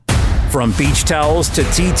From beach towels to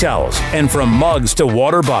tea towels, and from mugs to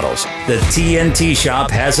water bottles, the TNT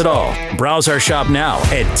Shop has it all. Browse our shop now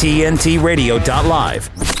at tntradio.live.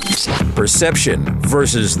 Perception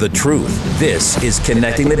versus the truth. This is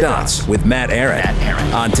Connecting the Dots with Matt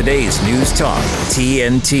Ehret on today's News Talk,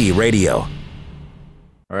 TNT Radio. All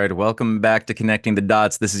right, welcome back to Connecting the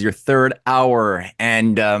Dots. This is your third hour,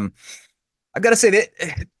 and I've got to say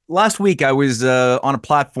that last week I was on a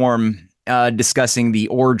platform discussing the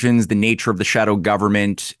origins, the nature of the shadow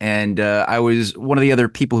government, and I was one of the other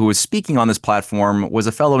people who was speaking on this platform was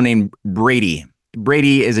a fellow named Brady.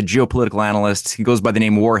 Brady is a geopolitical analyst. He goes by the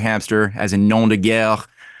name Warhamster, as in nom de guerre.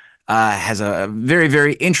 Has a very,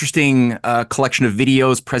 very interesting collection of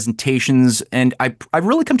videos, presentations, and I've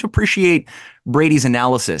really come to appreciate Brady's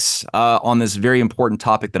analysis on this very important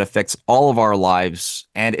topic that affects all of our lives,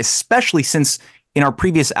 and especially since in our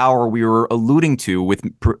previous hour we were alluding to with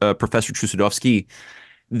Professor Trusudovsky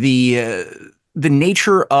the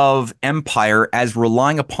nature of empire as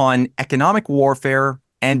relying upon economic warfare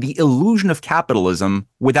and the illusion of capitalism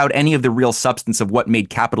without any of the real substance of what made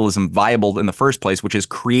capitalism viable in the first place, which is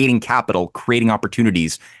creating capital, creating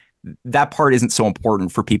opportunities. That part isn't so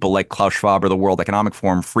important for people like Klaus Schwab or the World Economic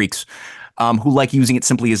Forum freaks who like using it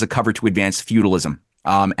simply as a cover to advance feudalism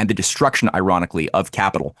and the destruction, ironically, of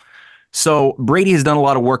capital. So Brady has done a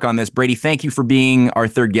lot of work on this. Brady, thank you for being our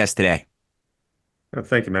third guest today.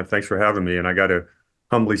 Thank you, man. Thanks for having me. And I got to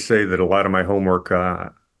humbly say that a lot of my homework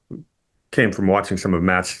came from watching some of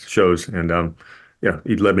Matt's shows, and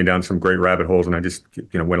he led me down some great rabbit holes, and I just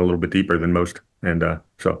went a little bit deeper than most, and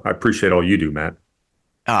so I appreciate all you do, Matt.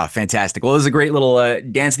 Fantastic. Well, this is a great little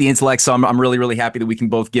dance of the intellect, so I'm really, really happy that we can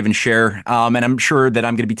both give and share, and I'm sure that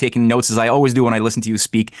I'm going to be taking notes as I always do when I listen to you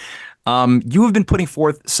speak. You have been putting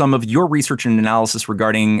forth some of your research and analysis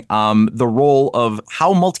regarding the role of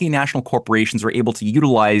how multinational corporations are able to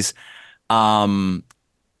utilize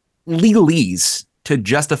legalese to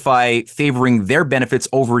justify favoring their benefits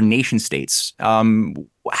over nation states.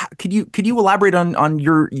 Could you elaborate on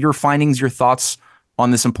your findings, your thoughts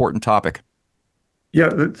on this important topic? Yeah,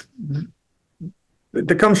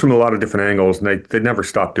 it comes from a lot of different angles, and they never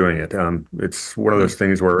stop doing it. It's one of those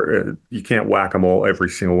things where you can't whack them all, every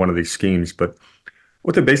single one of these schemes. But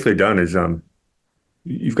what they've basically done is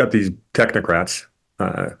you've got these technocrats,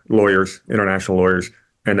 lawyers, international lawyers,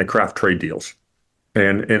 and they craft trade deals.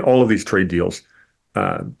 And in all of these trade deals,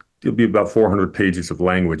 it'll be about 400 pages of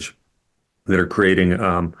language that are creating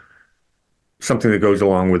something that goes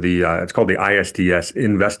along with it's called the ISDS,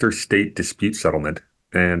 Investor State Dispute Settlement.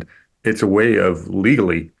 And it's a way of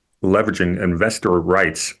legally leveraging investor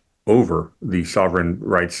rights over the sovereign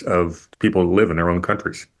rights of people who live in their own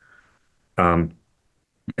countries.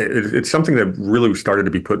 It's something that really started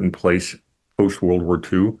to be put in place post-World War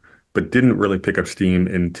II, but didn't really pick up steam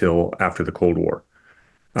until after the Cold War.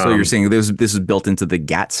 So you're saying this is built into the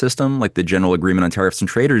GATT system, like the General Agreement on Tariffs and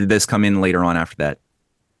Trade, or did this come in later on after that?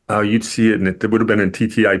 You'd see it, and it would have been in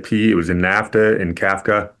TTIP. It was in NAFTA, in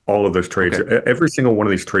CAFTA, all of those trades. Okay. Every single one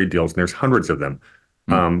of these trade deals, and there's hundreds of them.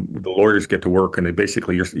 The lawyers get to work, and they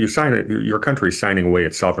basically your country is signing away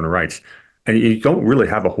its sovereign rights, and you don't really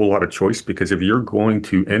have a whole lot of choice, because if you're going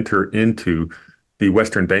to enter into the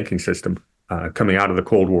Western banking system coming out of the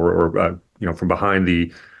Cold War, or from behind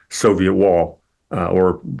the Soviet wall.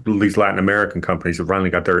 Or these Latin American companies have finally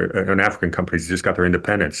got and African companies just got their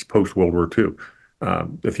independence post-World War II.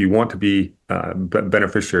 If you want to be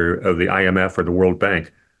beneficiary of the IMF or the World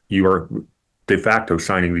Bank, you are de facto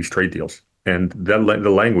signing these trade deals. And the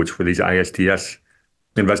language for these ISDS,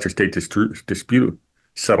 investor state dispute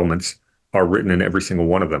settlements, are written in every single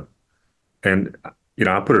one of them. And,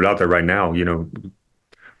 I'll put it out there right now,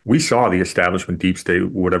 we saw the establishment, deep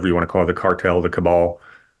state, whatever you want to call it, the cartel, the cabal,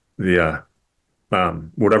 the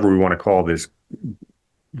whatever we want to call this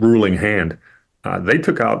ruling hand, they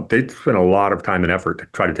spent a lot of time and effort to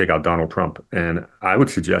try to take out Donald Trump. And I would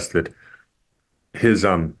suggest that his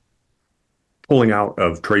pulling out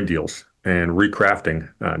of trade deals and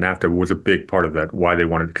recrafting NAFTA was a big part of that, why they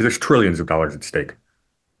wanted, because there's trillions of dollars at stake.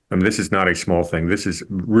 I mean, this is not a small thing. This is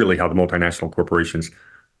really how the multinational corporations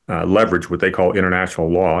leverage what they call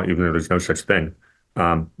international law, even though there's no such thing,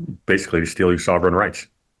 basically to steal your sovereign rights.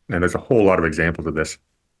 And there's a whole lot of examples of this.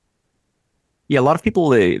 Yeah, a lot of people,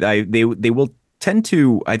 they will tend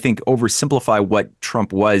to, I think, oversimplify what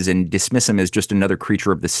Trump was and dismiss him as just another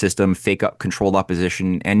creature of the system, fake controlled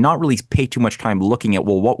opposition, and not really pay too much time looking at,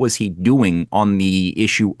 well, what was he doing on the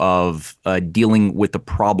issue of dealing with the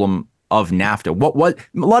problem of NAFTA?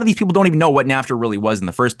 A lot of these people don't even know what NAFTA really was in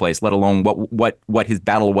the first place, let alone what his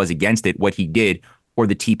battle was against it, what he did, or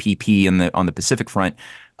the TPP on the Pacific front.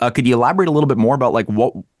 Could you elaborate a little bit more about like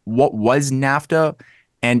what was NAFTA,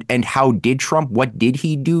 and how did Trump? What did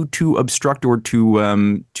he do to obstruct or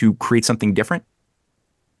to create something different?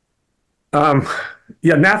 Um,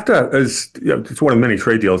 yeah, NAFTA is it's one of many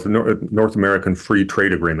trade deals, the North American Free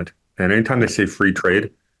Trade Agreement. And anytime they say free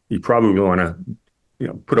trade, you probably want to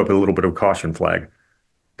put up a little bit of a caution flag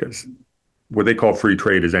because what they call free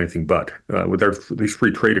trade is anything but. These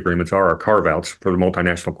free trade agreements are our carve-outs for the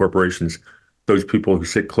multinational corporations, those people who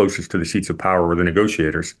sit closest to the seats of power or the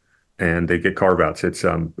negotiators, and they get carve-outs. It's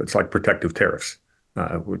like protective tariffs.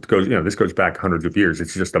 This goes back hundreds of years.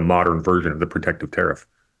 It's just a modern version of the protective tariff.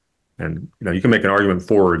 And you can make an argument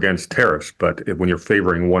for or against tariffs, but when you're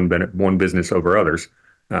favoring one business over others,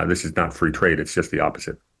 this is not free trade. It's just the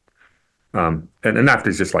opposite. And NAFTA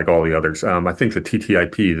is just like all the others. I think the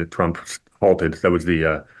TTIP that Trump halted, was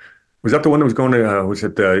that the one that was going to, was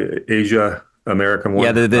it the Asia American one?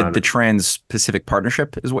 Yeah, the Trans-Pacific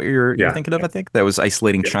Partnership is what you're thinking of, I think. That was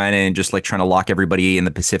isolating China and just like trying to lock everybody in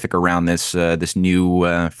the Pacific around this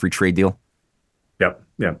new free trade deal. Yep.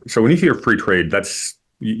 Yeah. So when you hear free trade,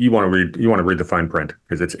 you want to read the fine print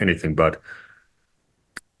because it's anything but.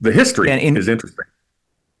 The history is interesting.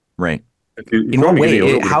 Right. In what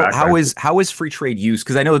way? How is free trade used?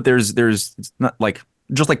 Because I know that there's it's not like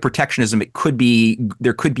just like protectionism. There could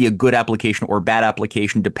be a good application or bad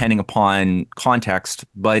application depending upon context.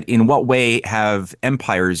 But in what way have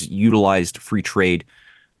empires utilized free trade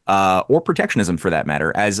or protectionism, for that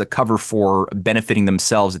matter, as a cover for benefiting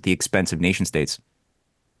themselves at the expense of nation states?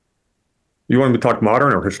 You want me to talk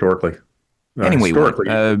modern or historically?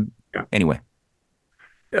 Historically. Anyway.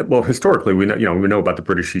 Well, historically, we know about the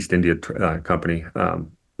British East India Company,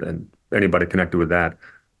 and anybody connected with that.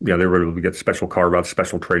 They were able to get special carve-outs,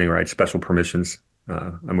 special trading rights, special permissions.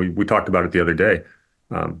 And we talked about it the other day.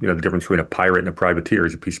 The difference between a pirate and a privateer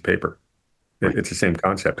is a piece of paper. It's the same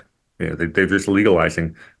concept. They're just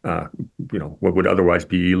legalizing, what would otherwise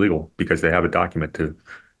be illegal because they have a document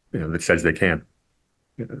that says they can.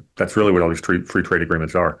 That's really what all these free trade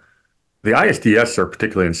agreements are. The ISDS are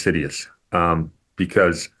particularly insidious.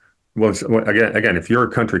 Because, again, if you're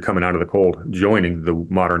a country coming out of the cold, joining the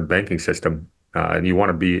modern banking system, and you want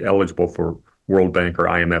to be eligible for World Bank or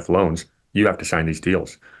IMF loans, you have to sign these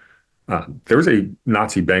deals. There was a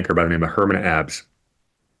Nazi banker by the name of Herman Abs,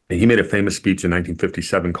 and he made a famous speech in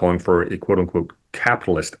 1957 calling for a quote-unquote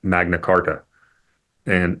capitalist Magna Carta.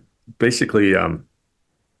 And basically,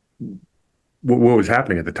 what was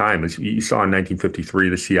happening at the time is you saw in 1953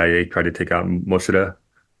 the CIA tried to take out Mosaddegh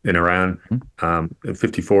in Iran. In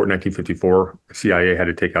 1954, the CIA had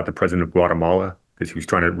to take out the president of Guatemala because he was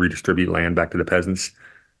trying to redistribute land back to the peasants.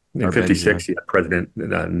 In 56, you had President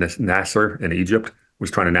Nasser in Egypt was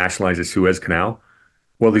trying to nationalize the Suez Canal.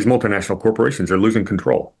 Well, these multinational corporations are losing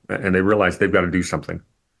control, and they realize they've got to do something.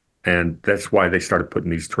 And that's why they started putting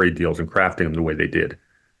these trade deals and crafting them the way they did.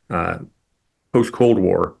 Post-Cold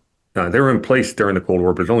War, they were in place during the Cold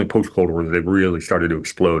War, but it's only post-Cold War that they really started to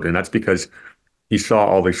explode. And that's because you saw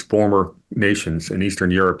all these former nations in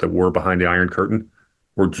Eastern Europe that were behind the Iron Curtain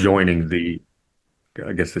were joining the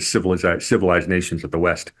civilized nations of the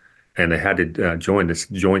West. And they had to join this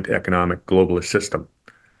joint economic globalist system.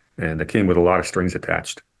 And it came with a lot of strings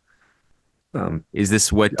attached. Is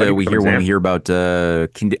this what we hear when we hear about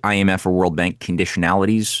IMF or World Bank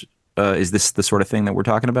conditionalities? Is this the sort of thing that we're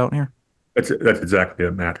talking about here? That's exactly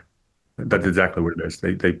it, Matt. That's exactly what it is.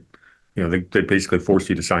 They basically force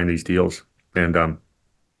you to sign these deals. And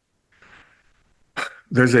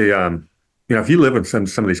there's if you live in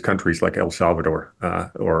some of these countries like El Salvador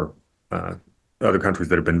or other countries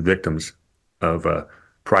that have been victims of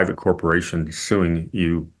private corporations suing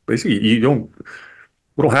you, basically you don't.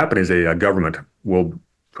 What'll happen is a government will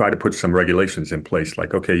try to put some regulations in place,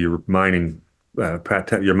 like, okay, your mining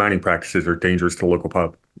practices are dangerous to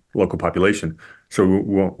local population, so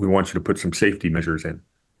we want you to put some safety measures in,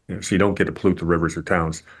 so you don't get to pollute the rivers or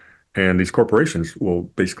towns. And these corporations will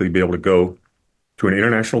basically be able to go to an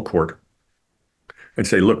international court and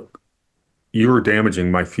say, look, you're damaging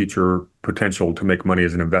my future potential to make money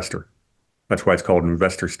as an investor. That's why it's called an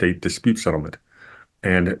investor-state dispute settlement.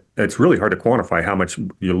 And it's really hard to quantify how much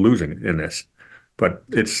you're losing in this. But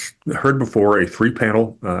it's heard before a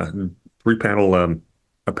three-panel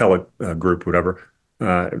appellate group, whatever.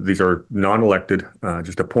 These are non-elected,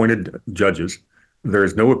 just appointed judges. There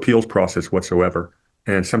is no appeals process whatsoever.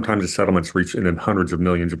 And sometimes the settlements reach in hundreds of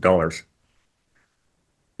millions of dollars.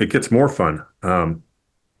 It gets more fun.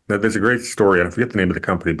 There's a great story. I forget the name of the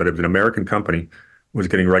company, but it was an American company was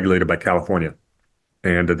getting regulated by California,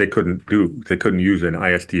 and they couldn't use an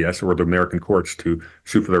ISDS or the American courts to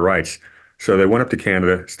sue for their rights. So they went up to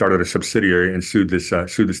Canada, started a subsidiary, and sued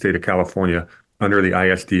the state of California under the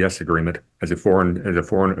ISDS agreement as a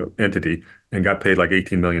foreign entity and got paid like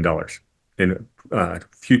 $18 million in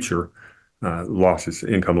future losses,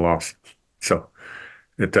 income loss. So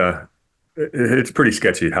it's pretty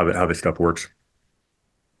sketchy how this stuff works.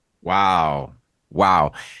 Wow.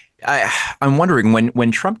 Wow. I'm wondering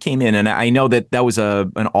when Trump came in, and I know that was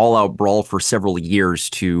an all-out brawl for several years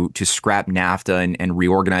to scrap NAFTA and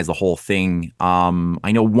reorganize the whole thing.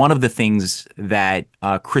 I know one of the things that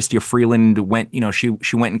Chrystia Freeland went,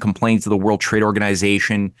 she went and complained to the World Trade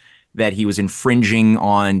Organization that he was infringing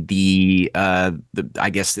on the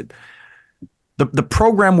I guess the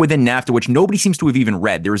program within NAFTA, which nobody seems to have even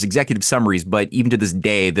read. There was executive summaries, but even to this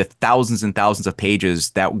day, the thousands and thousands of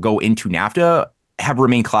pages that go into NAFTA have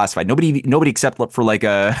remained classified. Nobody except for like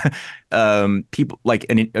a people like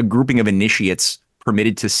a grouping of initiates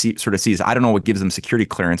permitted to see this. I don't know what gives them security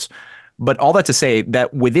clearance, but all that to say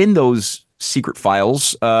that within those secret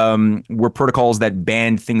files were protocols that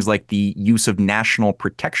banned things like the use of national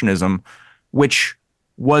protectionism, which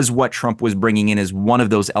was what Trump was bringing in as one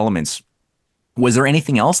of those elements. Was there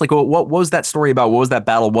anything else? Like, what was that story about? What was that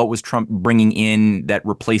battle? What was Trump bringing in that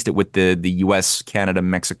replaced it with the U.S., Canada,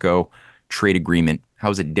 Mexico trade agreement? How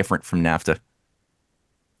is it different from NAFTA?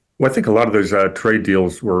 Well, I think a lot of those trade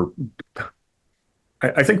deals were.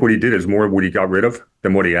 I think what he did is more what he got rid of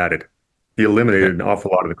than what he added. He eliminated an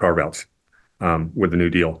awful lot of the carve-outs with the New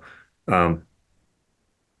Deal. It's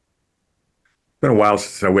been a while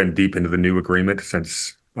since I went deep into the new agreement,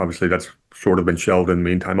 since obviously that's sort of been shelved in the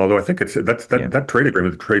meantime. Although I think that trade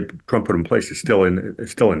agreement, the trade Trump put in place, is still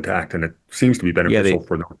intact, and it seems to be beneficial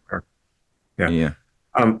for them. Yeah.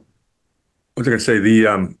 What was I going to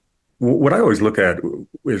say? What I always look at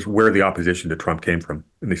is where the opposition to Trump came from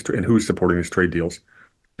and who's supporting these trade deals.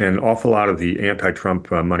 And an awful lot of the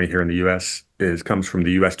anti-Trump money here in the U.S. comes from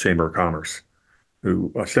the U.S. Chamber of Commerce,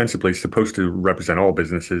 who ostensibly is supposed to represent all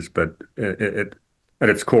businesses, but at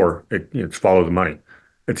its core, it's follow the money.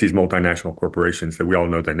 It's these multinational corporations that we all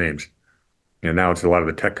know their names. And now it's a lot of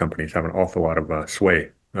the tech companies have an awful lot of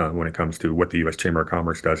sway when it comes to what the U.S. Chamber of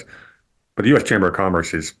Commerce does. But the U.S. Chamber of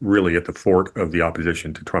Commerce is really at the fort of the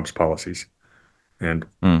opposition to Trump's policies. And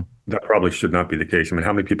that probably should not be the case. I mean,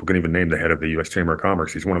 how many people can even name the head of the U.S. Chamber of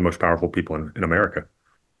Commerce? He's one of the most powerful people in America.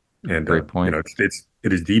 And Great point.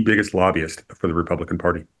 It is the biggest lobbyist for the Republican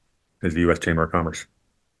Party, is the U.S. Chamber of Commerce.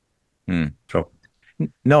 So,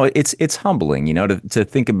 no, it's humbling, to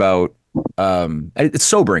think about. It's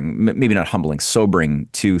sobering, maybe not humbling, sobering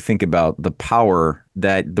to think about the power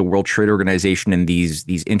that the World Trade Organization and these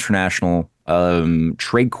international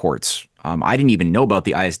trade courts. I didn't even know about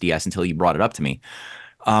the ISDS until you brought it up to me.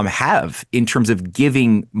 Have in terms of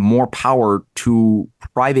giving more power to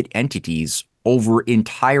private entities over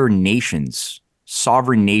entire nations,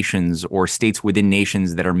 sovereign nations, or states within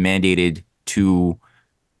nations that are mandated to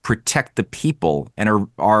protect the people, and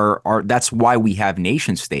are that's why we have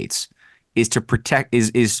nation states, is to protect,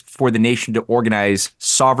 is for the nation to organize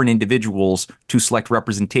sovereign individuals to select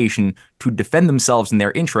representation to defend themselves and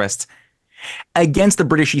their interests against the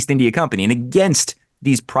British East India Company and against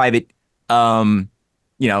these private,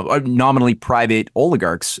 nominally private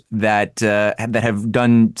oligarchs that have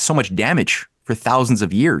done so much damage for thousands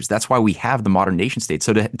of years. That's why we have the modern nation state.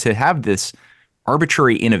 So to have this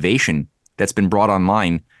arbitrary innovation that's been brought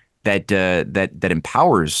online that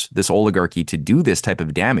empowers this oligarchy to do this type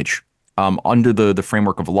of damage under the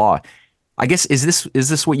framework of law. I guess is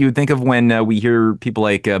this what you would think of when we hear people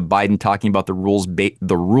like Biden talking about the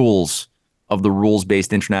rules of the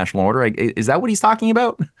rules-based international order? Is that what he's talking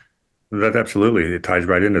about? That absolutely, it ties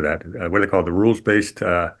right into that. What do they call it? The rules-based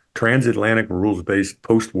transatlantic rules-based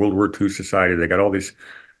post-World War II society. They got all these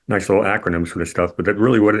nice little acronyms for this stuff, but that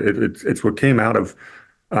really it's what came out of.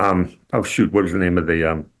 What was the name of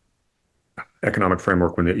the economic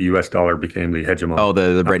framework when the U.S. dollar became the hegemon? Oh,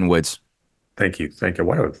 the Bretton Woods. Thank you.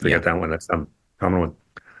 Why do I forget that one? That's some common one.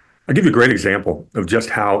 I'll give you a great example of just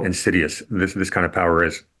how insidious this kind of power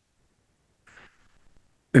is.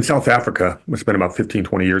 In South Africa, it's been about 15,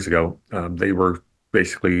 20 years ago, they were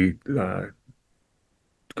basically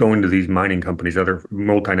going to these mining companies, other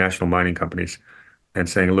multinational mining companies, and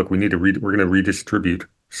saying, look, we're going to redistribute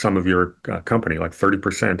some of your company, like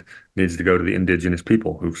 30% needs to go to the indigenous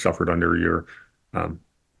people who've suffered under your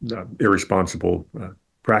irresponsible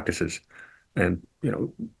practices. And,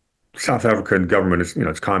 South African government is,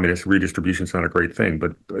 it's communist. Redistribution is not a great thing.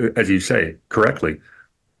 But as you say correctly,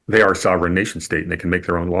 they are a sovereign nation state and they can make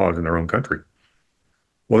their own laws in their own country.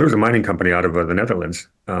 Well, there was a mining company out of the Netherlands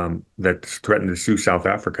that threatened to sue South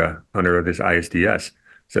Africa under this ISDS.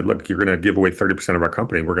 Said, look, you're going to give away 30% of our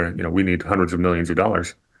company. We're going to, we need hundreds of millions of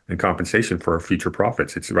dollars in compensation for our future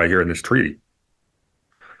profits. It's right here in this treaty.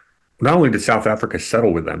 Not only did South Africa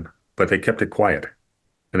settle with them, but they kept it quiet.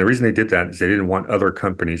 And the reason they did that is they didn't want other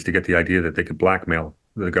companies to get the idea that they could blackmail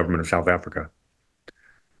the government of South Africa.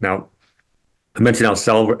 Now, I mentioned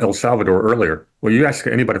El Salvador earlier. Well, you ask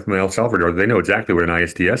anybody from El Salvador, they know exactly what an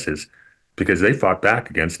ISDS is because they fought back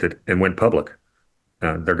against it and went public.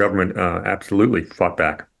 Their government absolutely fought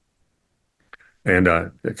back. And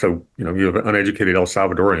so, you have an uneducated El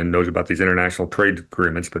Salvadorian knows about these international trade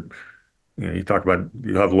agreements, but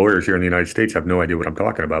you have lawyers here in the United States have no idea what I'm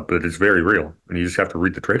talking about, but it's very real. And you just have to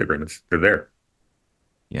read the trade agreements. They're there.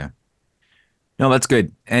 Yeah. No, that's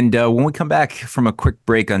good. And when we come back from a quick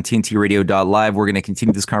break on TNTRadio.live, we're going to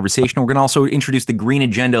continue this conversation. We're going to also introduce the green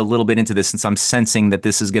agenda a little bit into this, since I'm sensing that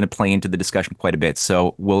this is going to play into the discussion quite a bit.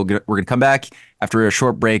 So we're going to come back after a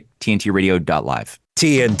short break, TNTRadio.live.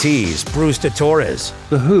 TNT's Bruce Torres.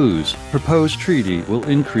 The WHO's proposed treaty will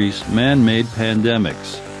increase man-made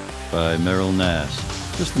pandemics, by Meryl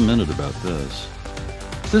Nass. Just a minute about this.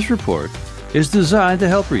 This report is designed to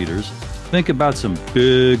help readers think about some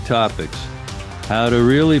big topics. How to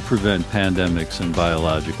really prevent pandemics and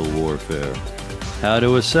biological warfare. How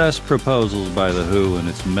to assess proposals by the WHO and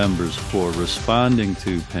its members for responding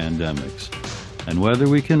to pandemics. And whether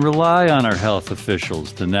we can rely on our health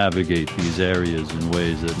officials to navigate these areas in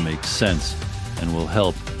ways that make sense and will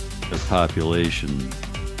help their populations.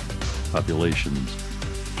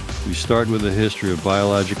 We start with a history of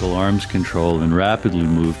biological arms control and rapidly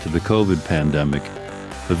move to the COVID pandemic,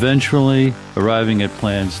 eventually arriving at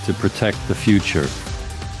plans to protect the future.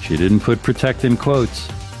 She didn't put protect in quotes,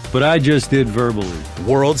 but I just did verbally.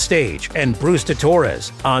 World Stage and Bruce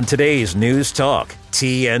Torres on today's News Talk,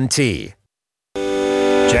 TNT.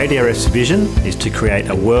 JDRF's vision is to create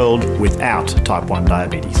a world without type 1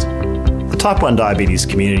 diabetes. The type 1 diabetes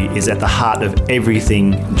community is at the heart of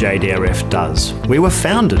everything JDRF does. We were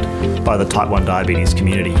founded by the type 1 diabetes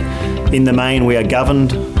community. In the main, we are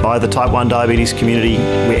governed by the type 1 diabetes community,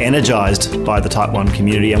 we're energised by the type 1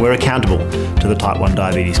 community, and we're accountable to the type 1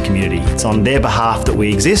 diabetes community. It's on their behalf that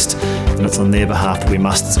we exist, and it's on their behalf that we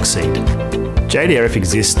must succeed. JDRF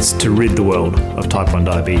exists to rid the world of type 1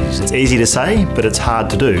 diabetes. It's easy to say, but it's hard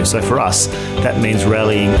to do. So for us, that means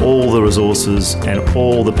rallying all the resources and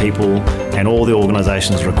all the people and all the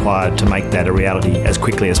organisations required to make that a reality as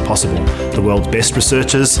quickly as possible. The world's best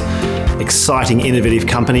researchers, exciting innovative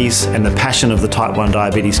companies, and the passion of the type 1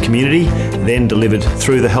 diabetes community, then delivered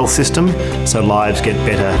through the health system so lives get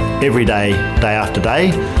better every day, day after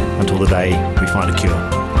day, until the day we find a cure.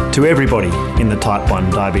 To everybody in the type 1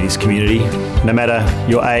 diabetes community, no matter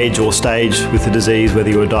your age or stage with the disease, whether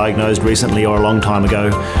you were diagnosed recently or a long time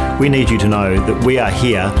ago, we need you to know that we are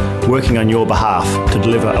here working on your behalf to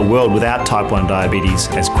deliver a world without type 1 diabetes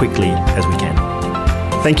as quickly as we can.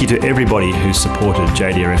 Thank you to everybody who's supported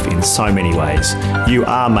JDRF in so many ways. You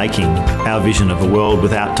are making our vision of a world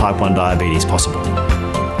without type 1 diabetes possible.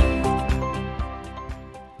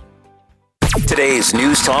 Today's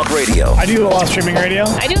News Talk Radio. I do a lot of streaming radio.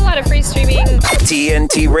 I do a lot of free streaming.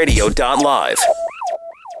 TNTRadio.live. All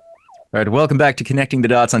right, welcome back to Connecting the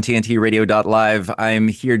Dots on TNTRadio.live. I'm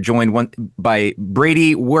here joined by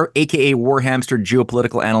Brady, aka Warhamster,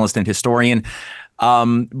 geopolitical analyst and historian.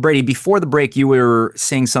 Brady, before the break, you were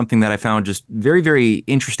saying something that I found just very, very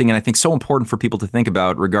interesting and I think so important for people to think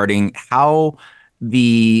about regarding how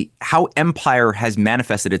empire has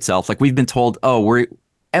manifested itself. Like we've been told,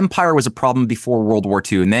 empire was a problem before World War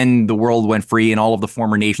II, and then the world went free, and all of the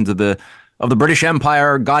former nations of the British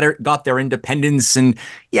Empire got their independence, and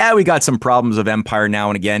yeah, we got some problems of empire now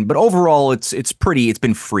and again, but overall, it's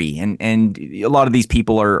been free, and a lot of these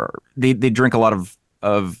people they drink a lot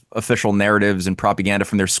of official narratives and propaganda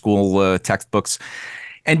from their school textbooks,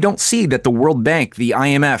 and don't see that the World Bank, the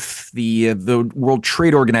IMF, the World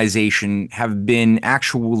Trade Organization have been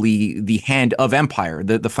actually the hand of empire,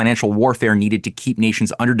 the financial warfare needed to keep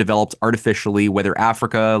nations underdeveloped artificially, whether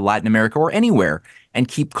Africa, Latin America, or anywhere, and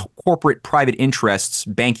keep corporate private interests,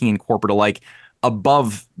 banking and corporate alike,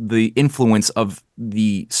 above the influence of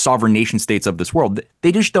the sovereign nation states of this world.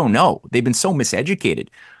 They just don't know. They've been so miseducated.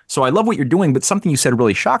 So I love what you're doing, but something you said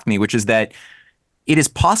really shocked me, which is that it is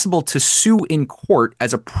possible to sue in court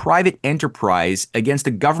as a private enterprise against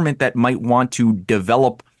a government that might want to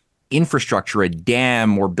develop infrastructure, a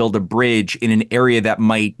dam, or build a bridge in an area that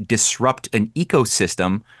might disrupt an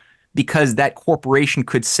ecosystem, because that corporation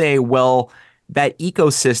could say, well, that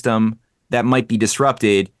ecosystem that might be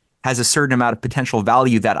disrupted has a certain amount of potential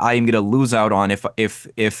value that I am going to lose out on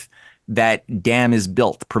if that dam is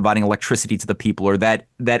built, providing electricity to the people, or that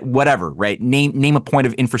whatever, right? Name a point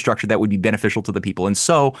of infrastructure that would be beneficial to the people. And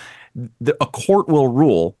so a court will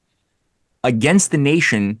rule against the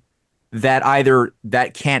nation that either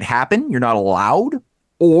that can't happen, you're not allowed,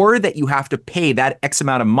 or that you have to pay that X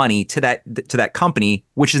amount of money to that company,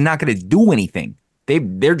 which is not going to do anything.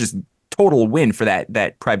 They're just total win for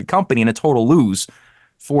that private company and a total lose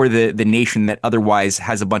for the nation that otherwise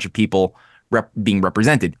has a bunch of people being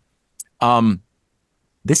represented.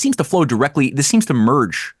 This seems to flow directly. This seems to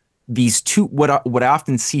merge these two, what I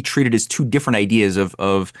often see treated as two different ideas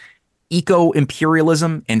of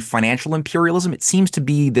eco-imperialism and financial imperialism. It seems to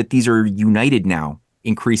be that these are united now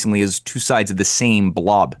increasingly as two sides of the same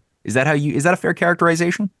blob. Is that a fair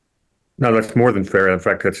characterization? No, that's more than fair. In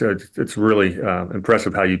fact, it's really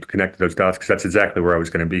impressive how you connected those dots, because that's exactly where I was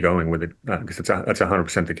going to be going with it, because that's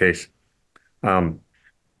 100% the case.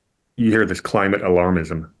 You hear this climate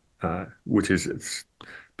alarmism, which is it's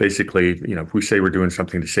basically, if we say we're doing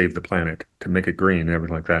something to save the planet, to make it green and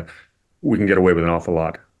everything like that, we can get away with an awful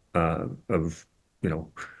lot of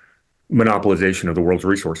monopolization of the world's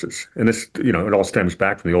resources. And this, it all stems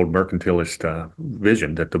back from the old mercantilist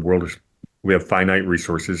vision that we have finite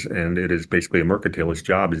resources, and it is basically a mercantilist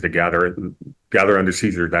job is to gather under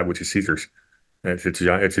Caesar that which is Caesar's. It's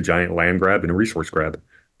a giant land grab and a resource grab,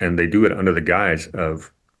 and they do it under the guise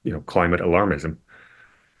of climate alarmism.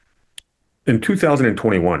 In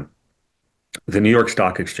 2021, the New York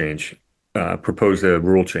Stock Exchange proposed a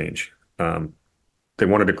rule change. They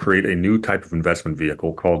wanted to create a new type of investment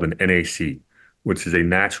vehicle called an NAC, which is a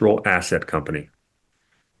natural asset company.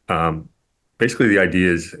 Basically, the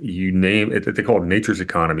idea is you name it, they call it nature's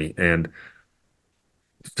economy. And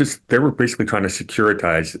they were basically trying to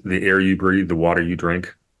securitize the air you breathe, the water you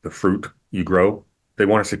drink, the fruit you grow. They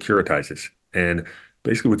want to securitize this. And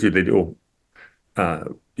basically what they do,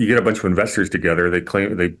 you get a bunch of investors together. They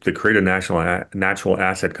claim they create a natural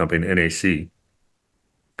asset company, an NAC.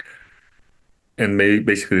 And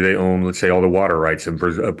they own, let's say, all the water rights of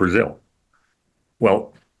Brazil.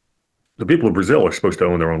 Well, the people of Brazil are supposed to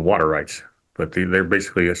own their own water rights, but they're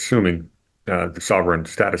basically assuming the sovereign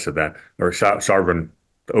status of that, or sovereign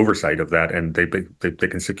oversight of that, and they can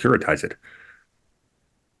securitize it.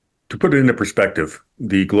 To put it into perspective,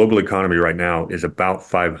 the global economy right now is about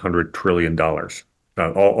 $500 trillion.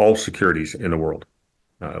 All securities in the world,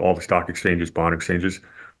 all the stock exchanges, bond exchanges,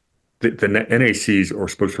 the NACs are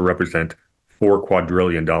supposed to represent $4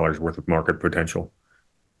 quadrillion worth of market potential.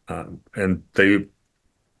 And they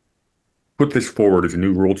put this forward as a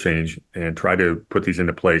new rule change and try to put these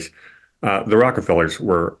into place. The Rockefellers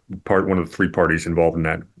were one of the three parties involved in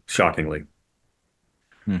that, shockingly.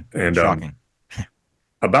 And shocking.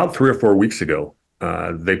 About 3 or 4 weeks ago,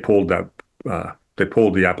 they pulled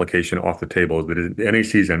the application off the table. The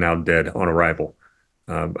NACs are now dead on arrival.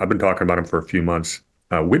 I've been talking about them for a few months.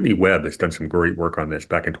 Whitney Webb has done some great work on this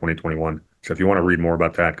back in 2021. So if you want to read more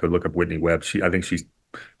about that, go look up Whitney Webb. I think she's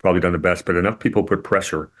probably done the best, but enough people put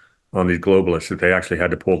pressure on these globalists that they actually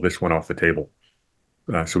had to pull this one off the table.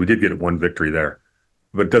 So we did get one victory there,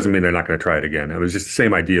 but it doesn't mean they're not going to try it again. It was just the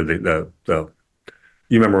same idea of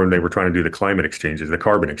you remember when they were trying to do the climate exchanges, the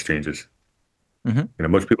carbon exchanges.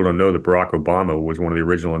 Mm-hmm. Most people don't know that Barack Obama was one of the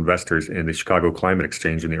original investors in the Chicago Climate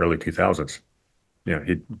Exchange in the early 2000s.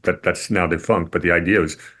 That's now defunct, but the idea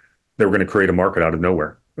was they were going to create a market out of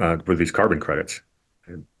nowhere with these carbon credits.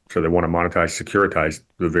 And so they want to securitize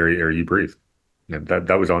the very air you breathe. And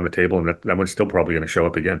that was on the table, and that one's still probably going to show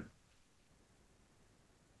up again.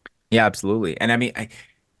 Yeah, absolutely. And I mean,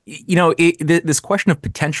 this question of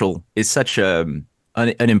potential is such an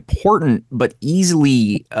important but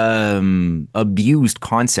easily abused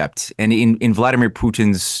concept. And in Vladimir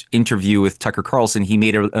Putin's interview with Tucker Carlson, he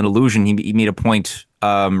made an allusion. He made a point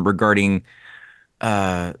regarding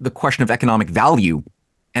the question of economic value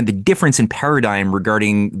and the difference in paradigm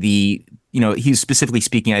regarding he's specifically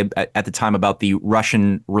speaking at the time about the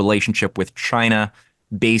Russian relationship with China,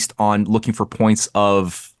 based on looking for points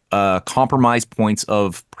of compromise, points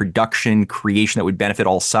of production, creation that would benefit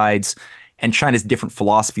all sides. And China's different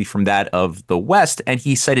philosophy from that of the West. And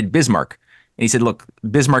he cited Bismarck. And he said, look,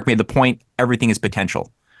 Bismarck made the point, everything is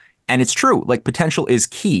potential. And it's true. Like, potential is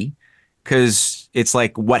key, because it's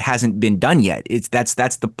like what hasn't been done yet. That's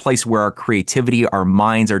the place where our creativity, our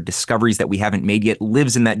minds, our discoveries that we haven't made yet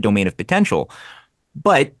lives in that domain of potential.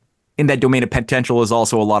 But in that domain of potential is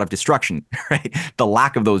also a lot of destruction, right? The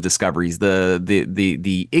lack of those discoveries,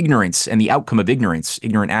 the ignorance and the outcome of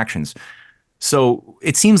ignorant actions. So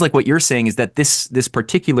it seems like what you're saying is that this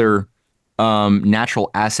particular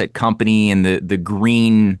natural asset company and the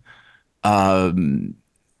green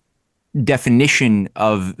definition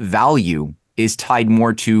of value is tied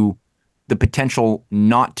more to the potential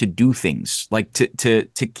not to do things, like to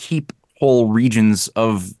keep whole regions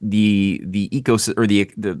of the ecosystem or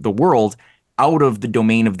the world out of the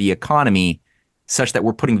domain of the economy, such that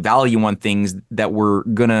we're putting value on things that we're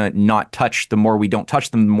gonna not touch. The more we don't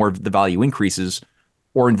touch them, the more the value increases.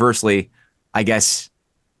 Or inversely, I guess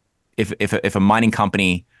if a mining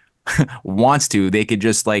company wants to, they could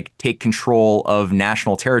just like take control of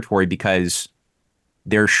national territory because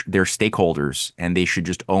they're stakeholders and they should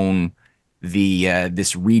just own the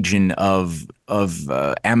this region of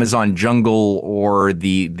Amazon jungle or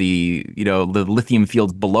the lithium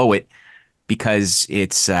fields below it because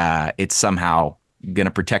it's somehow going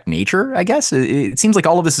to protect nature. I guess it seems like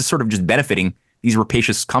all of this is sort of just benefiting these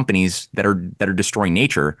rapacious companies that are destroying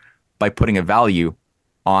nature by putting a value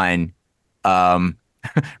on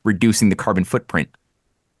reducing the carbon footprint.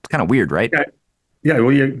 It's kind of weird, right? Yeah,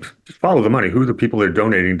 well, you just follow the money. Who are the people that are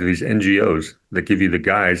donating to these NGOs that give you the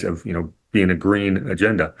guise of, being a green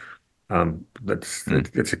agenda? It's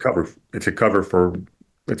a cover. It's a cover for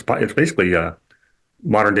it's basically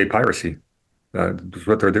modern day piracy. That's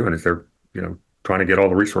what they're doing is they're trying to get all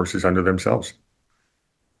the resources under themselves.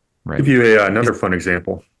 Right. Give you another fun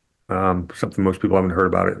example. Something most people haven't heard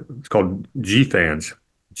about it. It's called GFANZ,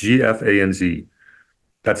 GFANZ.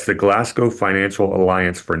 That's the Glasgow Financial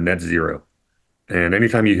Alliance for Net Zero. And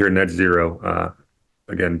anytime you hear net zero,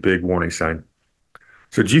 again, big warning sign.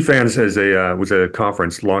 So GFANZ was a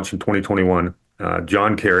conference launched in 2021.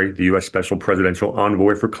 John Kerry, the U.S. Special Presidential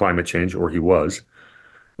Envoy for Climate Change, or he was,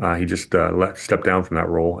 he just stepped down from that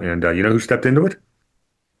role. And you know who stepped into it?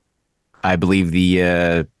 I believe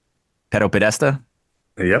the Pedro Podesta.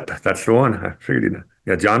 Yep, that's the one. I figured you'd know.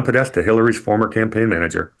 Yeah, John Podesta, Hillary's former campaign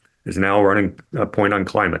manager, is now running a point on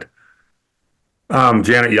climate.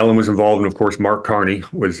 Janet Yellen was involved, and of course, Mark Carney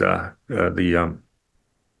was the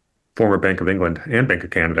former Bank of England and Bank of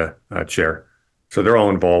Canada chair. So they're all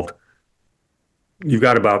involved. You've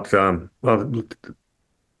got about one.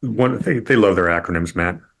 They love their acronyms,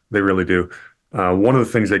 Matt. They really do. One of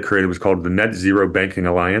the things they created was called the Net Zero Banking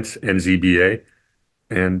Alliance, NZBA.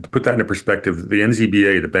 And to put that into perspective, the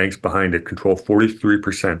NZBA, the banks behind it, control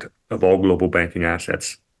 43% of all global banking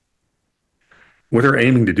assets. What they're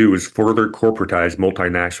aiming to do is further corporatize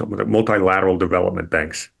multilateral development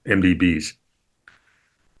banks, MDBs.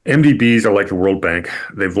 MDBs are like the World Bank.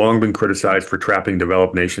 They've long been criticized for trapping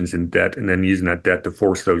developed nations in debt and then using that debt to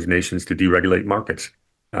force those nations to deregulate markets,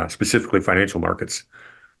 specifically financial markets.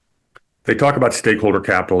 They talk about stakeholder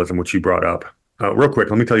capitalism, which you brought up. Real quick,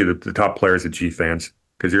 let me tell you the top players at GFANZ,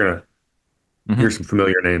 because you're going to hear some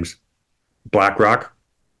familiar names. BlackRock,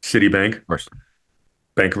 Citibank, of course.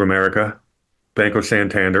 Bank of America, Banco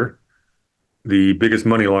Santander, the biggest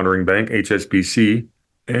money laundering bank, HSBC,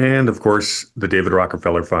 and of course, the David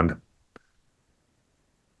Rockefeller Fund.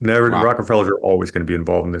 Wow. Rockefellers are always going to be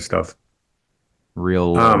involved in this stuff.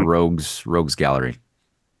 Real rogues gallery.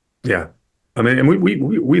 Yeah. I mean, and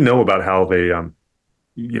we know about how they,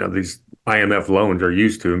 these IMF loans are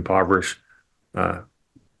used to impoverish third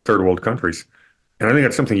world countries. And I think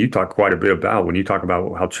that's something you talk quite a bit about when you talk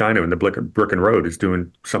about how China and the Brick and Road is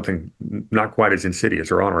doing something not quite as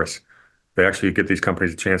insidious or onerous. They actually get these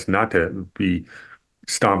companies a chance not to be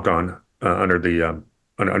stomped on under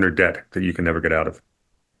debt that you can never get out of.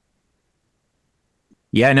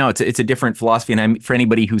 Yeah, no, it's a different philosophy, and for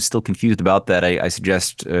anybody who's still confused about that, I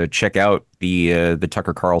suggest check out the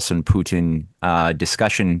Tucker Carlson Putin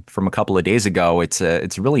discussion from a couple of days ago. It's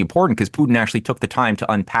really important because Putin actually took the time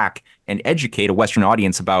to unpack and educate a Western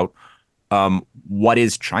audience about what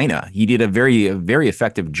is China. He did a very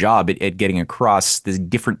effective job at getting across this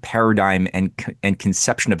different paradigm and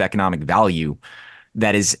conception of economic value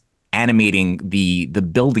that is animating the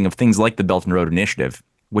building of things like the Belt and Road Initiative,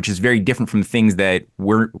 which is very different from things that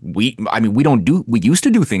we don't do. We used to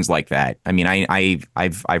do things like that. I mean,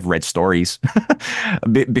 I've read stories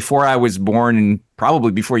before I was born, and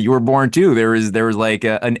probably before you were born too. There was like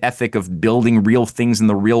an ethic of building real things in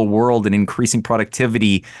the real world and increasing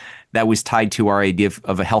productivity that was tied to our idea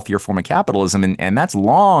of a healthier form of capitalism, and that's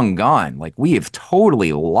long gone. Like, we have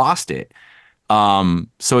totally lost it.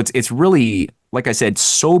 So it's really, like I said,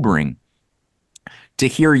 sobering to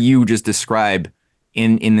hear you just describe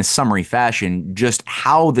in this summary fashion just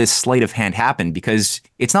how this sleight of hand happened, because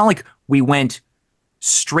it's not like we went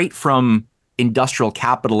straight from industrial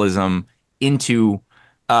capitalism into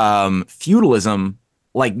feudalism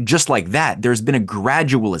just like that. There's been a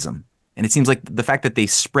gradualism, and it seems like the fact that they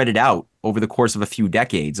spread it out over the course of a few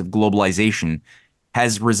decades of globalization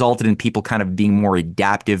has resulted in people kind of being more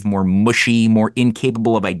adaptive, more mushy, more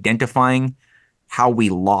incapable of identifying how we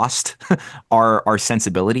lost our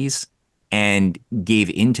sensibilities and gave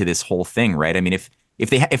into this whole thing, right? I mean, if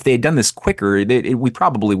they had done this quicker, we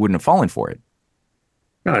probably wouldn't have fallen for it.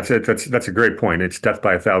 No, that's a great point. It's death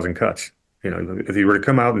by a thousand cuts. If you were to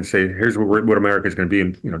come out and say, here's what America is going to be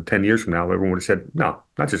in 10 years from now, everyone would have said, no,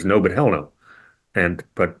 not just no, but hell no.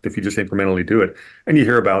 But if you just incrementally do it, and you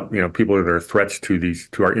hear about, people that are threats to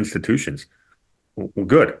our institutions, well,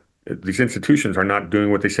 good. These institutions are not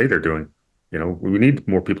doing what they say they're doing. We need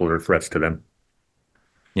more people that are threats to them.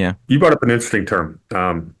 Yeah. You brought up an interesting term,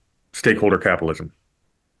 stakeholder capitalism.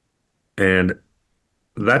 And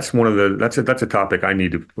that's a topic I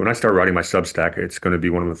need to, when I start writing my Substack, it's going to be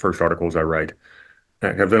one of the first articles I write.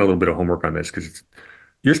 I've done a little bit of homework on this because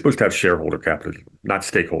you're supposed to have shareholder capitalism, not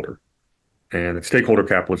stakeholder. And stakeholder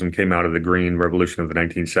capitalism came out of the green revolution of the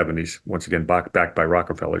 1970s, once again, backed by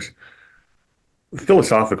Rockefellers.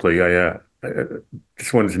 Philosophically,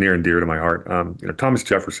 this one's near and dear to my heart. Thomas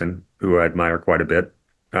Jefferson, who I admire quite a bit,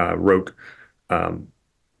 wrote,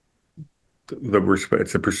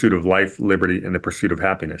 it's the pursuit of life, liberty, and the pursuit of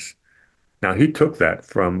happiness. Now, he took that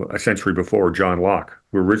from a century before John Locke,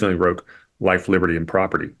 who originally wrote life, liberty, and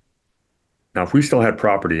property. Now, if we still had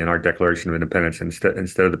property in our Declaration of Independence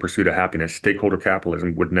instead of the pursuit of happiness, stakeholder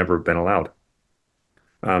capitalism would never have been allowed.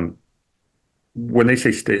 When they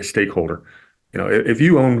say stakeholder, if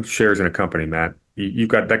you own shares in a company, Matt,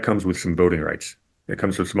 that comes with some voting rights. It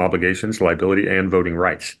comes with some obligations, liability, and voting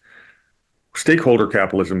rights. Stakeholder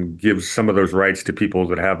capitalism gives some of those rights to people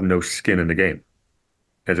that have no skin in the game,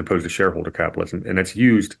 as opposed to shareholder capitalism, and it's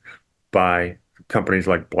used by companies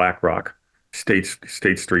like BlackRock, State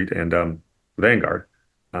Street, and Vanguard.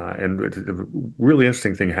 And a really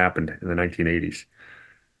interesting thing happened in the 1980s.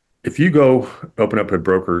 If you go open up a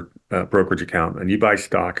brokerage account and you buy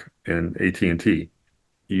stock in AT&T,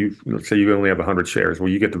 let's say you only have 100 shares. Well,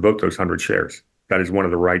 you get to vote those 100 shares. That is one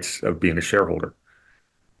of the rights of being a shareholder.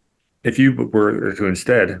 If you were to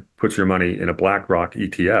instead put your money in a BlackRock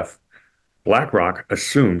ETF, BlackRock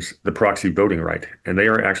assumes the proxy voting right, and they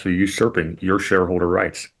are actually usurping your shareholder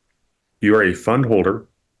rights. You are a fund holder,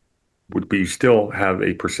 but you still have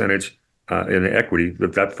a percentage in the equity.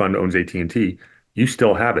 If that fund owns AT&T, you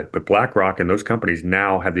still have it. But BlackRock and those companies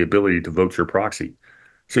now have the ability to vote your proxy.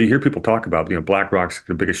 So you hear people talk about, BlackRock's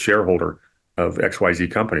the biggest shareholder of XYZ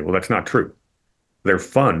company. Well, that's not true. Their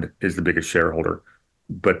fund is the biggest shareholder,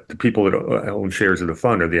 but the people that own shares of the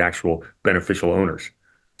fund are the actual beneficial owners.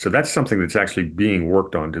 So that's something that's actually being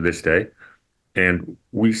worked on to this day. And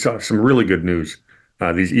we saw some really good news.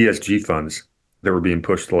 These ESG funds that were being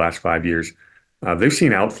pushed the last 5 years, they've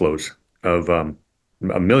seen outflows of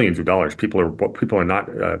millions of dollars. People are not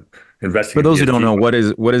investing. For those who don't know,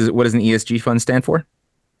 funds. what does an ESG fund stand for?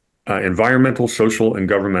 Environmental, social, and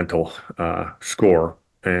governmental score.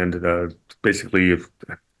 And basically,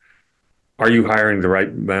 are you hiring the right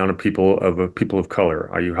amount of people of color?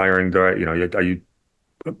 Are you hiring the right, are you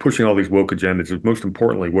pushing all these woke agendas? Most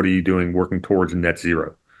importantly, what are you doing working towards net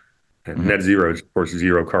zero? And net zero is, of course,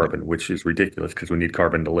 zero carbon, which is ridiculous because we need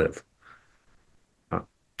carbon to live.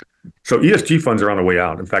 So ESG funds are on the way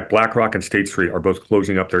out. In fact, BlackRock and State Street are both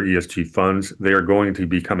closing up their ESG funds. They are going to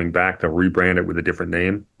be coming back. They'll rebrand it with a different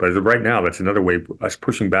name. But as of right now, that's another way us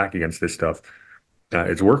pushing back against this stuff.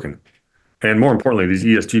 It's working. And more importantly, these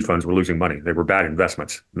ESG funds were losing money. They were bad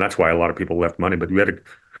investments. And that's why a lot of people left money. But we had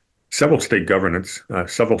several state governments,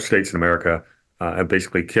 several states in America have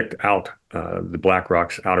basically kicked out the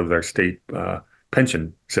BlackRocks out of their state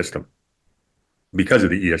pension system because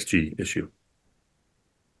of the ESG issue.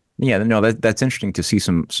 Yeah, no, that's interesting to see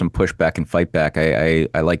some pushback and fight back. I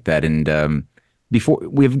like that. And before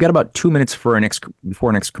we've got about 2 minutes before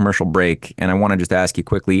our next commercial break, and I want to just ask you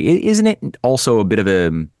quickly: isn't it also a bit of a?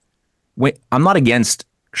 I'm not against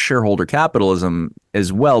shareholder capitalism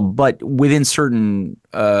as well, but within certain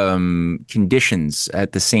conditions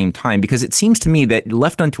at the same time, because it seems to me that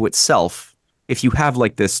left unto itself, if you have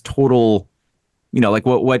like this total, like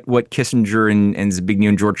what Kissinger and Zbigniew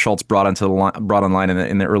and George Shultz brought online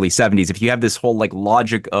in the early 70s, if you have this whole like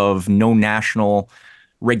logic of no national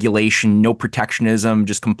regulation, no protectionism,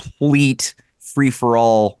 just complete free for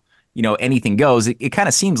all, anything goes, it kind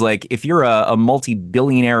of seems like if you're a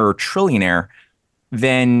multi-billionaire or trillionaire,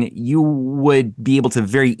 then you would be able to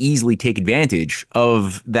very easily take advantage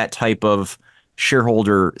of that type of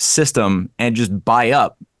shareholder system and just buy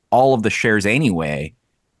up all of the shares anyway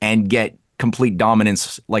and get complete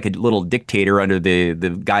dominance like a little dictator under the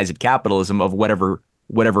guise of capitalism of whatever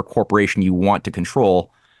corporation you want to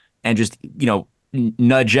control, and just,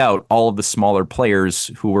 nudge out all of the smaller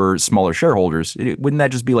players who were smaller shareholders. Wouldn't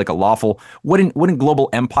that just be like a lawful, wouldn't global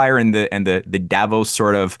empire and the Davos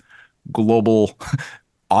sort of global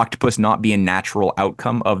octopus not be a natural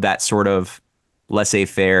outcome of that sort of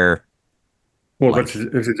laissez-faire? Well, that's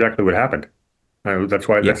exactly what happened. That's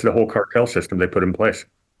why that's the whole cartel system they put in place.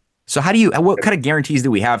 So what kind of guarantees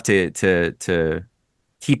do we have to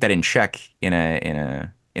keep that in check in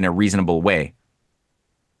a reasonable way?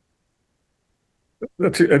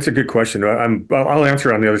 That's a good question. I'll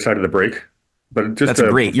answer on the other side of the break. But just that's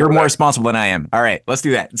great. You're more responsible than I am. All right, let's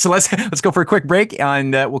do that. So let's go for a quick break,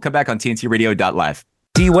 and we'll come back on TNTRadio.live.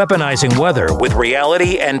 De-weaponizing weather with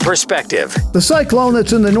reality and perspective. The cyclone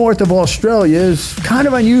that's in the north of Australia is kind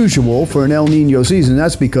of unusual for an El Nino season.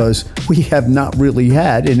 That's because we have not really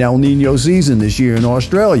had an El Nino season this year in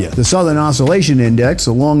Australia. The Southern Oscillation Index,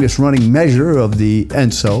 the longest running measure of the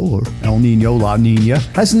ENSO, or El Nino, La Nina,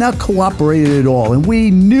 has not cooperated at all. And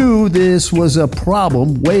we knew this was a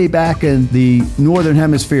problem way back in the Northern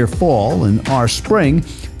Hemisphere fall and our spring,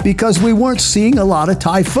 because we weren't seeing a lot of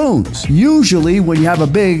typhoons. Usually when you have a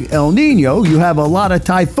big El Nino, you have a lot of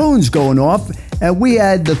typhoons going off, and we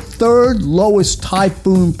had the third lowest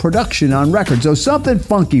typhoon production on record, so something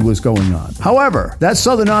funky was going on. However, that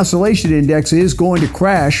Southern Oscillation Index is going to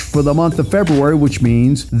crash for the month of February, which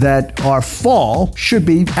means that our fall should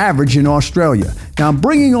be average in Australia. Now, I'm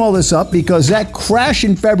bringing all this up because that crash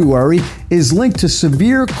in February is linked to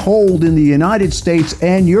severe cold in the United States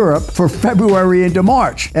and Europe for February into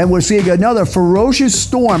March. And we're seeing another ferocious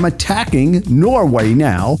storm attacking Norway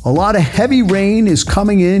now. A lot of heavy rain is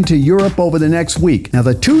coming into Europe over the next week. Now,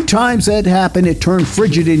 the two times that happened, it turned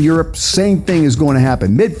frigid in Europe. Same thing is going to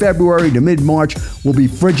happen. Mid-February to mid-March will be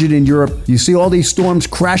frigid in Europe. You see all these storms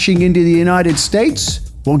crashing into the United States?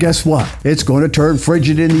 Well, guess what? It's going to turn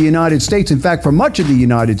frigid in the United States. In fact, for much of the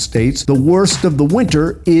United States, the worst of the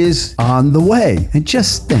winter is on the way. And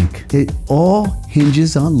just think, it all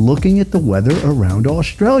hinges on looking at the weather around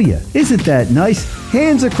Australia. Isn't that nice?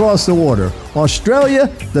 Hands across the water. Australia,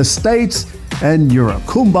 the States, and Europe.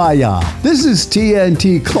 Kumbaya. This is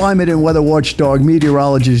TNT climate and weather watchdog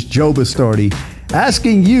meteorologist Joe Bastardi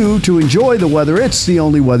asking you to enjoy the weather. It's the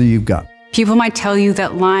only weather you've got. People might tell you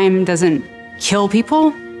that Lyme doesn't kill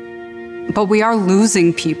people, but we are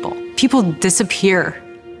losing people. People disappear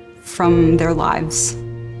from their lives.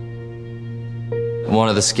 One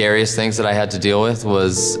of the scariest things that I had to deal with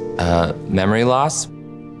was memory loss.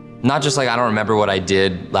 Not just like I don't remember what I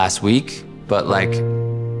did last week, but like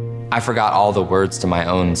I forgot all the words to my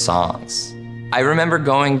own songs. I remember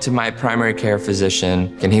going to my primary care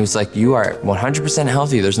physician and he was like, "You are 100%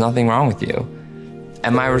 healthy, there's nothing wrong with you."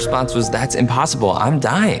 And my response was, "That's impossible, I'm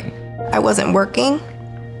dying." I wasn't working.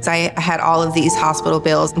 So I had all of these hospital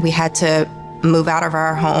bills. We had to move out of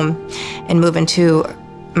our home and move into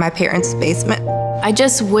my parents' basement. I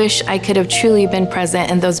just wish I could have truly been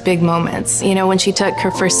present in those big moments, you know, when she took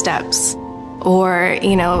her first steps or,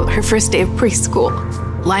 you know, her first day of preschool.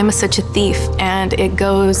 Lyme is such a thief and it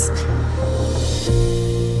goes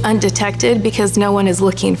undetected because no one is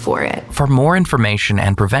looking for it. For more information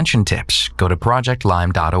and prevention tips, go to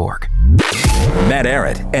projectlyme.org. Matt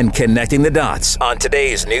Ehret and Connecting the Dots on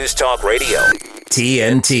today's News Talk Radio,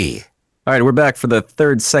 TNT. All right, we're back for the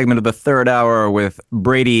third segment of the third hour with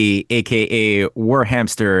Brady, a.k.a.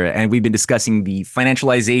 Warhamster, and we've been discussing the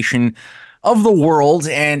financialization of the world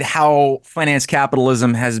and how finance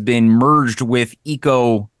capitalism has been merged with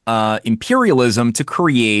imperialism to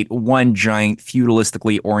create one giant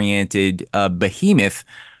feudalistically oriented behemoth,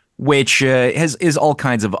 which is all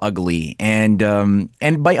kinds of ugly. And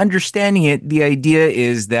by understanding it, the idea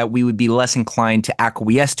is that we would be less inclined to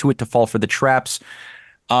acquiesce to it, to fall for the traps.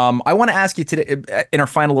 I want to ask you today, in our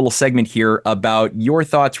final little segment here, about your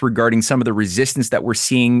thoughts regarding some of the resistance that we're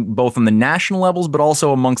seeing both on the national levels, but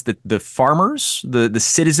also amongst the farmers, the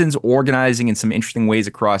citizens organizing in some interesting ways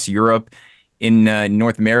across Europe. In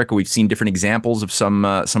North America, we've seen different examples of some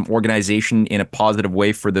organization in a positive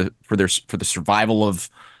way for the survival of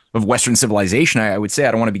Western civilization. I would say,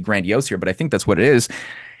 I don't want to be grandiose here, but I think that's what it is.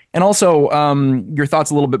 And also, your thoughts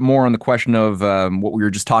a little bit more on the question of what we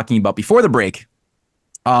were just talking about before the break,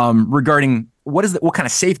 regarding what kind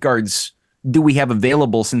of safeguards do we have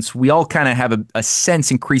available, since we all kind of have a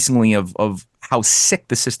sense increasingly of how sick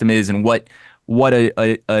the system is and what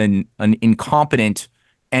an incompetent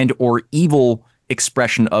and or evil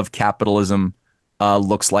expression of capitalism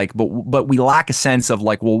looks like, but we lack a sense of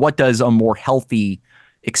like, well, what does a more healthy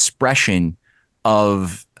expression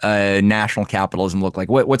of national capitalism look like?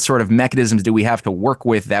 What sort of mechanisms do we have to work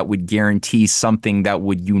with that would guarantee something that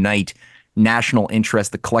would unite national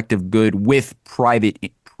interest, the collective good, with private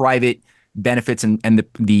benefits and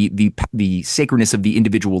the sacredness of the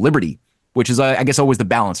individual liberty, which is I guess always the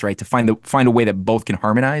balance, right? To find a way that both can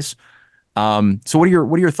harmonize. So what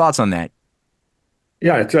are your thoughts on that?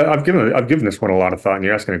 Yeah, I've given this one a lot of thought, and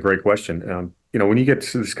you're asking a great question. When you get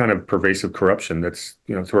to this kind of pervasive corruption that's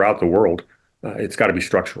throughout the world, it's got to be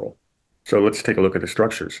structural. So let's take a look at the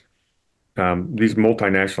structures. These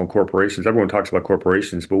multinational corporations, everyone talks about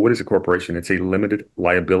corporations, but what is a corporation? It's a limited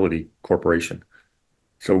liability corporation.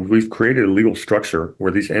 So we've created a legal structure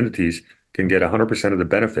where these entities can get 100% of the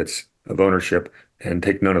benefits of ownership and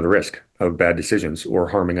take none of the risk of bad decisions or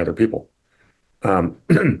harming other people. So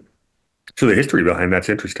the history behind that's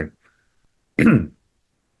interesting.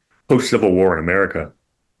 Post-Civil War in America,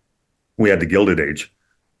 we had the Gilded Age,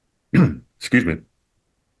 excuse me,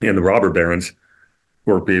 and the robber barons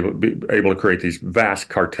were able to create these vast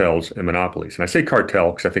cartels and monopolies. And I say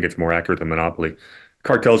cartel because I think it's more accurate than monopoly.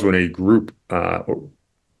 Cartels when a group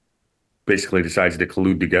basically decides to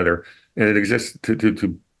collude together, and it exists for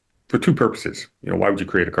two purposes. Why would you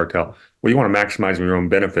create a cartel? Well, you want to maximize your own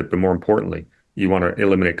benefit, but more importantly, you want to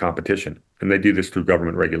eliminate competition. And they do this through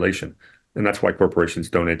government regulation. And that's why corporations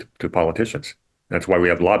donate to politicians. That's why we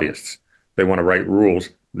have lobbyists. They want to write rules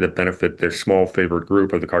that benefit their small favored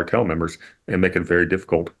group of the cartel members and make it very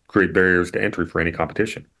difficult, create barriers to entry for any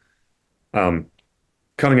competition.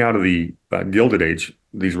 Coming out of the Gilded Age,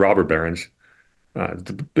 these robber barons,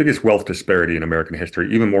 the biggest wealth disparity in American history,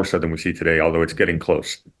 even more so than we see today, although it's getting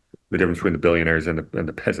close, the difference between the billionaires and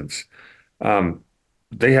the peasants.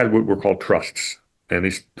 They had what were called trusts. And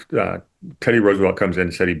these Teddy Roosevelt comes in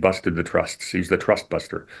and said he busted the trusts. He was the trust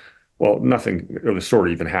buster. Well, nothing of the sort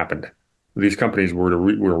even happened. These companies were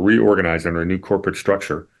reorganized under a new corporate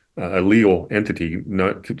structure, a legal entity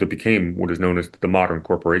that became what is known as the modern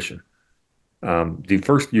corporation. The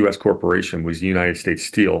first U.S. corporation was United States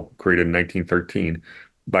Steel, created in 1913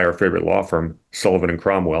 by our favorite law firm, Sullivan and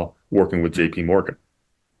Cromwell, working with J.P. Morgan.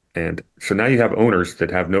 And so now you have owners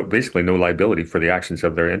that have basically no liability for the actions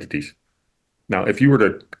of their entities. Now, if you were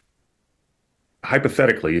to,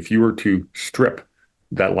 hypothetically, if you were to strip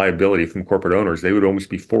that liability from corporate owners, they would almost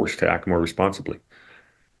be forced to act more responsibly.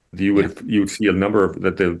 You would see a number of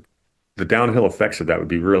the downhill effects of that would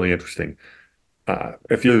be really interesting.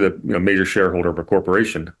 If you're the major shareholder of a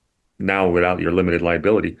corporation, now without your limited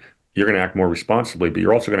liability, you're going to act more responsibly, but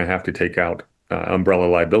you're also going to have to take out umbrella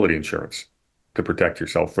liability insurance to protect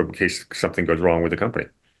yourself in case something goes wrong with the company.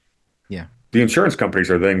 Yeah. The insurance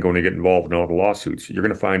companies are then going to get involved in all the lawsuits. You're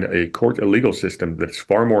going to find a legal system that's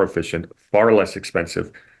far more efficient, far less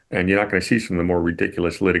expensive, and you're not going to see some of the more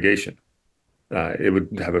ridiculous litigation. It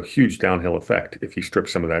would have a huge downhill effect if you strip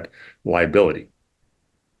some of that liability.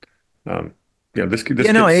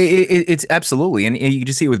 It's absolutely, and you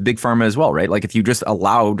just see it with big pharma as well, right? Like if you just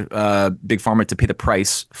allowed big pharma to pay the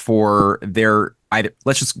price for their,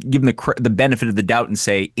 let's just give them the benefit of the doubt and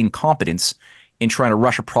say incompetence in trying to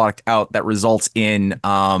rush a product out that results in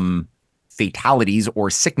fatalities or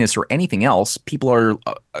sickness or anything else.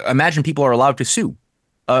 Imagine people are allowed to sue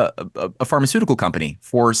a pharmaceutical company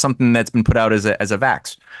for something that's been put out as a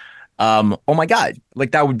vax. Oh my God!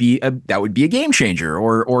 Like that would be a game changer.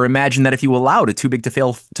 Or imagine that if you allowed a too big to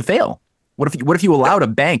fail to fail. What if you allowed a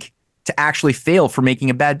bank to actually fail for making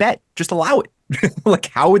a bad bet? Just allow it. Like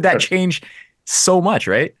how would that change so much,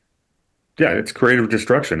 right? Yeah, it's creative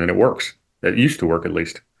destruction, and it works. It used to work, at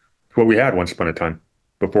least. It's what we had once upon a time,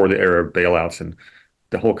 before the era of bailouts and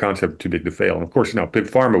the whole concept of too big to fail. And of course, big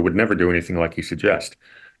pharma would never do anything like you suggest,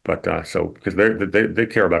 but because they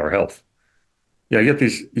care about our health. Yeah, you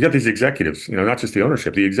get these executives, not just the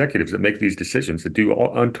ownership, the executives that make these decisions that do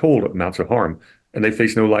untold amounts of harm, and they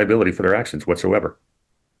face no liability for their actions whatsoever.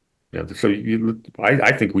 So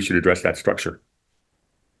I think we should address that structure.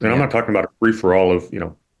 And I'm not talking about a free for all of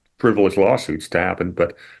frivolous lawsuits to happen,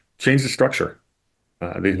 but change the structure.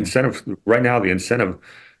 Incentive right now, the incentive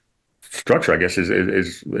structure, I guess,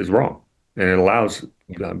 is wrong, and it allows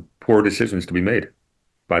poor decisions to be made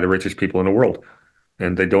by the richest people in the world,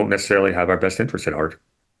 and they don't necessarily have our best interests at heart.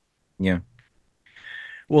 Yeah.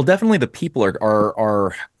 Well, definitely the people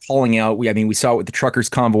are calling out. We saw it with the truckers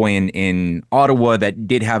convoy in Ottawa that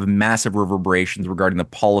did have massive reverberations regarding the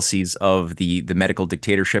policies of the medical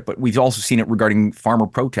dictatorship. But we've also seen it regarding farmer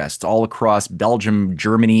protests all across Belgium,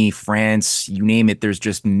 Germany, France, you name it. There's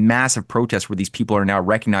just massive protests where these people are now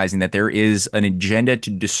recognizing that there is an agenda to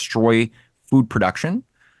destroy food production.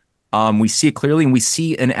 We see it clearly, and we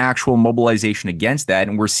see an actual mobilization against that.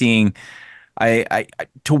 And we're seeing to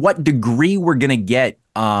what degree we're going to get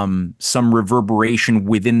some reverberation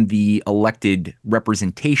within the elected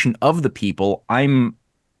representation of the people. I'm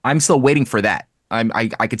still waiting for that.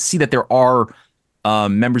 I could see that there are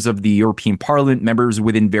members of the European Parliament, members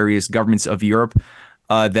within various governments of Europe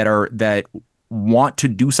that want to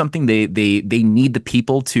do something. They need the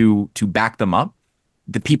people to back them up.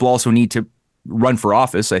 The people also need to run for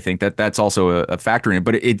office. I think that's also a factor in it.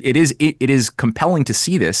 But it is compelling to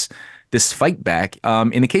see this fight back.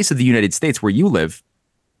 In the case of the United States, where you live,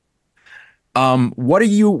 What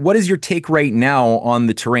is your take right now on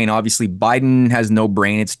the terrain? Obviously, Biden has no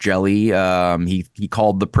brain; it's jelly. He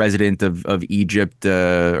called the president of Egypt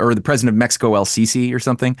or the president of Mexico El Sisi or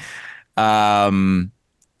something.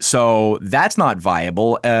 So that's not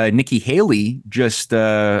viable. Nikki Haley just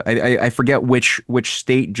I forget which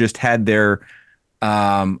state just had their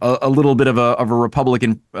a little bit of a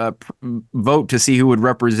Republican vote to see who would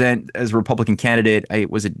represent as a Republican candidate.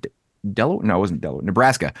 Was it Delaware? No, it wasn't Delaware.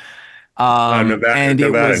 Nebraska. And it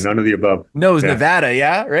Nevada, was none of the above. no, it was Nevada,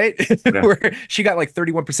 yeah, right? Yeah. Where she got like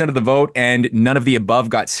 31% of the vote, and none of the above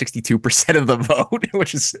got 62% of the vote,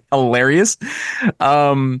 which is hilarious.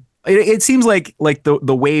 It seems like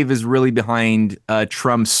the wave is really behind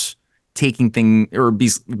Trump's taking thing or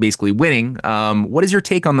basically winning. What is your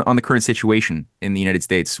take on the current situation in the United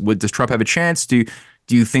States? Does Trump have a chance? Do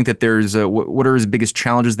you think that there's what are his biggest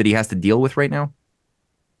challenges that he has to deal with right now?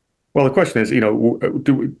 Well, the question is,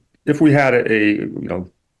 if we had a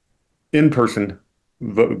in-person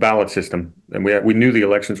ballot system and we knew the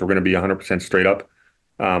elections were going to be 100% straight up,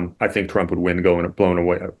 I think Trump would win, blown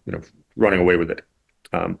away, running away with it.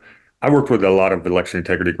 I worked with a lot of election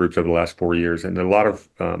integrity groups over the last 4 years, and a lot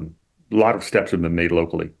of steps have been made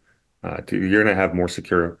locally. You're going to have more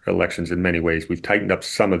secure elections in many ways. We've tightened up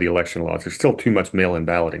some of the election laws. There's still too much mail-in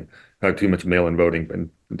balloting, too much mail-in voting,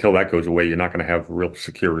 and until that goes away, you're not going to have real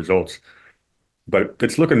secure results. But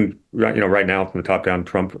it's looking, right now from the top down,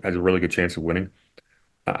 Trump has a really good chance of winning.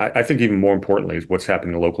 I think even more importantly is what's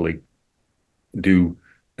happening locally. Do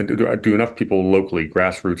enough people locally,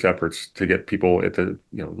 grassroots efforts to get people at the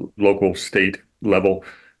local, state level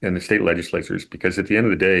and the state legislatures? Because at the end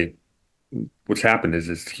of the day, what's happened is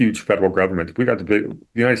this huge federal government. The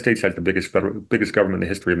United States has the biggest government in the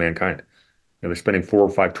history of mankind. They're spending $4 or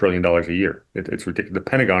 $5 trillion a year. It's ridiculous. The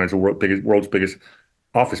Pentagon is the world's biggest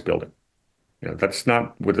office building. That's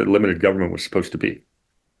not what the limited government was supposed to be.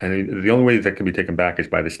 And the only way that can be taken back is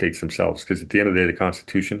by the states themselves. Because at the end of the day, the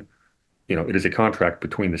Constitution, it is a contract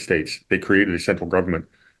between the states. They created a central government,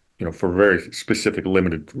 for very specific,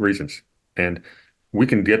 limited reasons. And we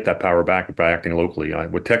can get that power back by acting locally.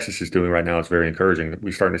 What Texas is doing right now is very encouraging.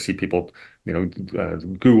 We're starting to see people,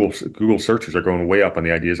 Google searches are going way up on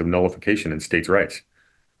the ideas of nullification and states' rights.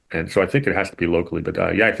 And so I think it has to be locally. But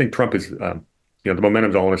I think Trump is, the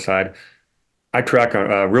momentum's all on his side. I track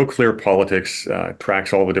Real Clear Politics,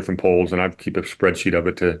 tracks all the different polls, and I keep a spreadsheet of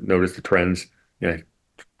it to notice the trends.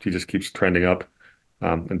 He just keeps trending up,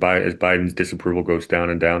 and as Biden's disapproval goes down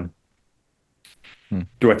and down.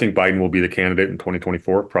 Do I think Biden will be the candidate in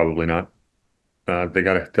 2024? Probably not.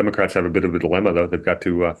 Democrats have a bit of a dilemma, though. They've got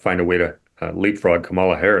to find a way to leapfrog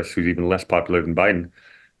Kamala Harris, who's even less popular than Biden.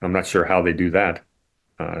 I'm not sure how they do that.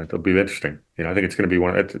 It'll be interesting. I think it's going to be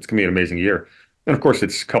it's going to be an amazing year. And of course,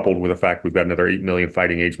 it's coupled with the fact we've got another 8 million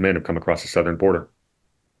fighting age men have come across the southern border.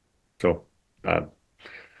 So I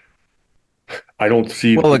don't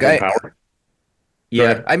see power.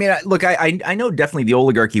 Yeah, I mean, look, I know definitely the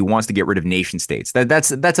oligarchy wants to get rid of nation states.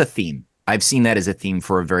 That's a theme. I've seen that as a theme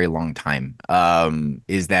for a very long time.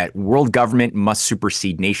 Is that world government must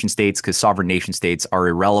supersede nation states because sovereign nation states are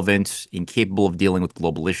irrelevant, incapable of dealing with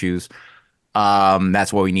global issues.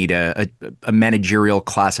 That's why we need a managerial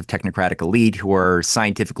class of technocratic elite who are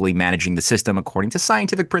scientifically managing the system according to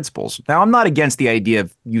scientific principles. Now, I'm not against the idea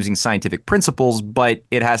of using scientific principles, but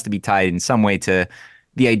it has to be tied in some way to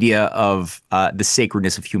the idea of the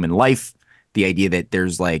sacredness of human life, the idea that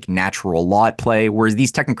there's like natural law at play, whereas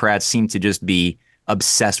these technocrats seem to just be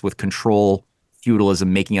obsessed with control,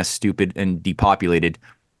 feudalism, making us stupid and depopulated,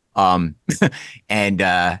 and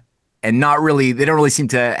not really. They don't really seem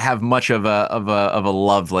to have much of a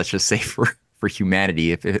love, let's just say, for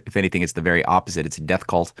humanity. If anything, it's the very opposite. It's a death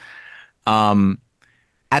cult.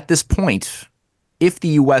 At this point, if the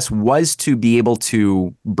U.S. was to be able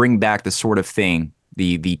to bring back the sort of thing,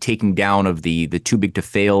 the taking down of the too big to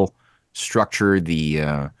fail structure,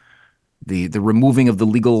 the removing of the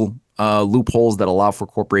legal loopholes that allow for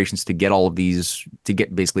corporations to get all of these, to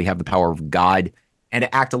get basically have the power of God and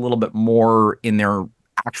to act a little bit more in their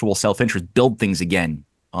actual self-interest, build things again.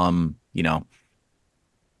 In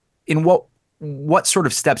what sort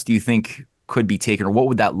of steps do you think could be taken, or what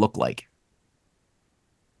would that look like?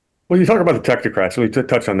 Well, you talk about the technocrats. Let me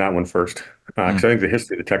touch on that one first, because I think the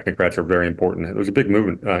history of the technocrats are very important. There was a big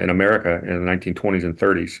movement in America in the 1920s and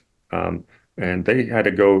 30s, and they had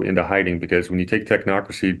to go into hiding because when you take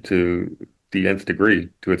technocracy to the nth degree,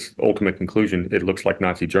 to its ultimate conclusion, it looks like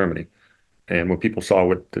Nazi Germany. And when people saw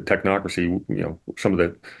what the technocracy, some of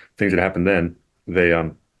the things that happened then, they,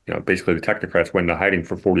 basically the technocrats went into hiding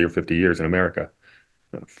for 40 or 50 years in America.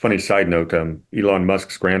 Funny side note, Elon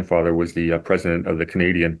Musk's grandfather was the president of the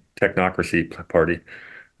Canadian Technocracy Party.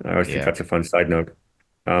 I always think Yeah. that's a fun side note.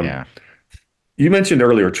 Um, Yeah. you mentioned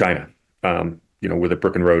earlier China, with the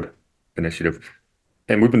Brick and Road initiative.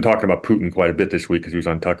 And we've been talking about Putin quite a bit this week because he was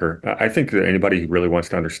on Tucker. I think that anybody who really wants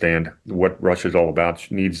to understand what Russia's all about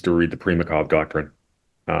needs to read the Primakov Doctrine.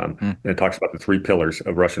 And it talks about the three pillars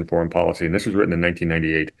of Russian foreign policy. And this was written in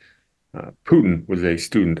 1998. Putin was a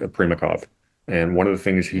student of Primakov. And one of the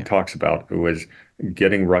things he talks about was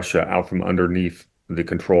getting Russia out from underneath the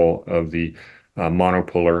control of the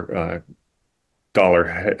monopolar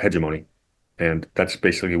dollar hegemony. And that's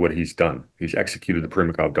basically what he's done. He's executed the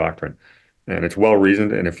Primakov Doctrine. And it's well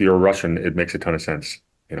reasoned. And if you're a Russian, it makes a ton of sense.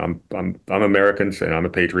 I'm American and I'm a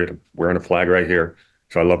patriot. I'm wearing a flag right here.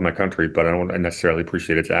 So I love my country, but I don't necessarily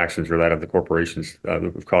appreciate its actions or that of the corporations that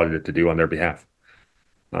have caused it to do on their behalf.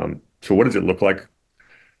 So what does it look like?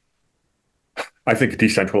 I think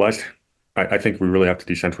decentralized. I think we really have to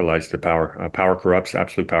decentralize the power. Power corrupts.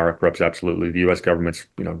 Absolute power corrupts absolutely. The U.S. government's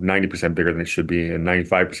 90% bigger than it should be, and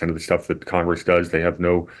 95% of the stuff that Congress does, they have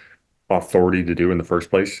no authority to do in the first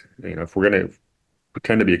place. If we're going to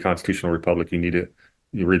pretend to be a constitutional republic, you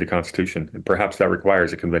read the Constitution, and perhaps that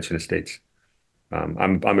requires a convention of states.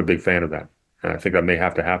 I'm a big fan of that. And I think that may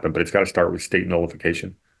have to happen, but it's got to start with state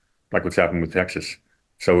nullification, like what's happened with Texas.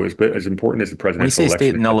 So as important as the presidential When you say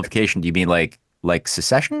election, state nullification, do you mean like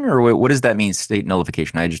secession, or what does that mean? State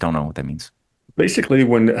nullification? I just don't know what that means. Basically,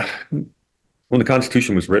 when the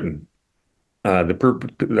Constitution was written,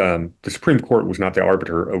 the Supreme Court was not the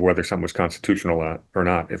arbiter of whether something was constitutional or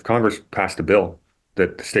not. If Congress passed a bill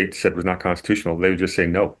that the state said was not constitutional, they would just say,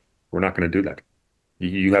 no, we're not going to do that.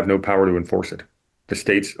 You have no power to enforce it. The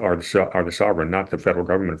states are the sovereign, not the federal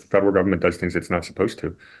government. If the federal government does things it's not supposed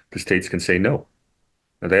to, the states can say no.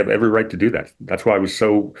 And they have every right to do that. That's why I was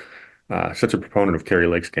such a proponent of Carrie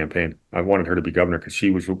Lake's campaign. I wanted her to be governor because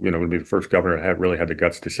she was, would be the first governor that really had the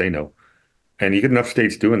guts to say no. And you get enough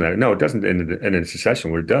states doing that. No, it doesn't end in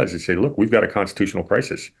secession. What it does is say, look, we've got a constitutional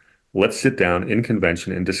crisis. Let's sit down in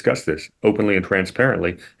convention and discuss this openly and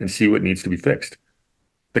transparently and see what needs to be fixed.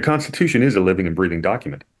 The Constitution is a living and breathing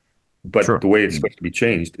document. But Sure. The way it's supposed to be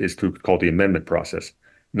changed is through called the amendment process,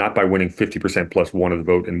 not by winning 50% plus one of the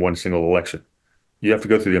vote in one single election. You have to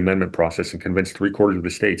go through the amendment process and convince 3/4 of the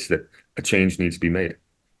states that a change needs to be made.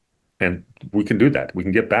 And we can do that. We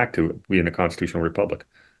can get back to being a constitutional republic.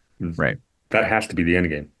 Right. That has to be the end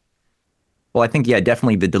game. Well, I think,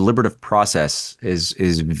 definitely the deliberative process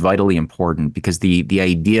is vitally important, because the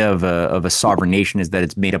idea of a sovereign nation is that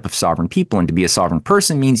it's made up of sovereign people. And to be a sovereign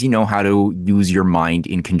person means you know how to use your mind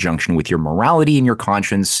in conjunction with your morality and your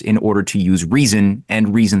conscience in order to use reason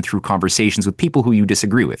and reason through conversations with people who you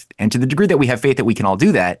disagree with. And to the degree that we have faith that we can all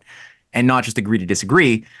do that and not just agree to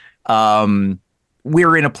disagree,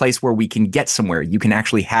 we're in a place where we can get somewhere. You can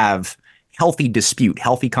actually have healthy dispute,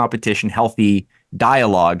 healthy competition, healthy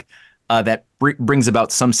dialogue that brings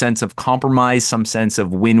about some sense of compromise, some sense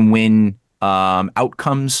of win-win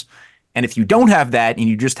outcomes. And if you don't have that, and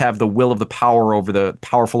you just have the will of the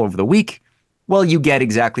powerful over the weak, well, you get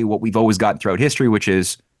exactly what we've always gotten throughout history, which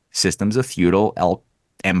is systems of feudal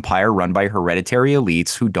empire run by hereditary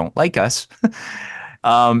elites who don't like us,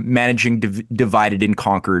 managing divided and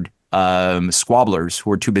conquered squabblers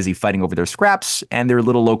who are too busy fighting over their scraps and their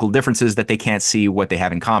little local differences that they can't see what they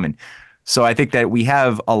have in common. So I think that we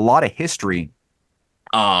have a lot of history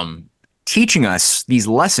teaching us these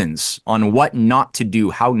lessons on what not to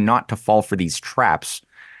do, how not to fall for these traps,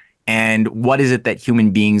 and what is it that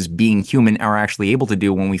human beings, being human, are actually able to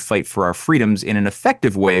do when we fight for our freedoms in an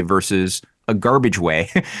effective way versus a garbage way.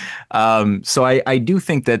 So I do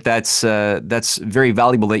think that that's very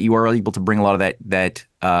valuable, that you are able to bring a lot of that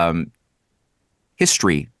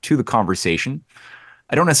history to the conversation.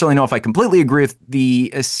 I don't necessarily know if I completely agree with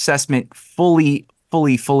the assessment fully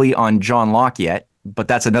on John Locke yet, but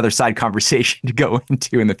that's another side conversation to go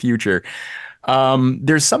into in the future.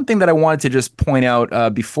 There's something that I wanted to just point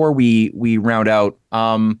out before we round out.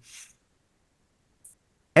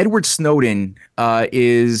 Edward Snowden not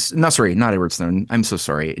Edward Snowden. I'm so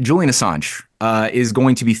sorry. Julian Assange is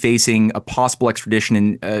going to be facing a possible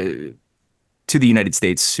extradition to the United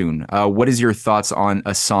States soon. What is your thoughts on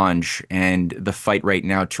Assange and the fight right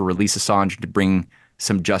now to release Assange, to bring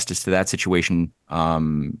some justice to that situation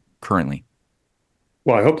currently?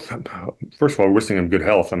 Well, I hope, first of all, wishing him good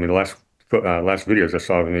health. I mean, the last videos I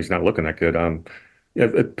saw of him, he's not looking that good.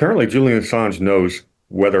 Apparently, Julian Assange knows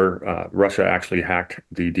whether Russia actually hacked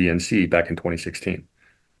the DNC back in 2016.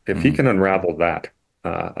 If he can unravel that,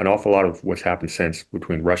 an awful lot of what's happened since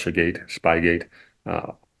between Russiagate, Spygate,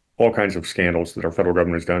 all kinds of scandals that our federal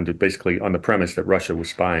government has done to basically on the premise that Russia was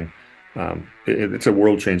spying. It's a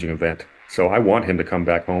world-changing event. So I want him to come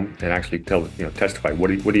back home and actually testify. What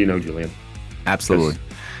do you know, Julian? Absolutely.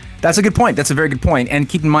 That's a good point. That's a very good point. And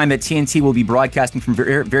keep in mind that TNT will be broadcasting from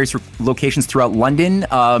various locations throughout London,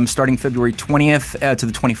 starting February 20th to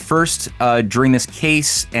the 21st during this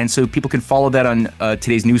case. And so people can follow that on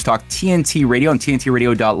today's News Talk TNT Radio on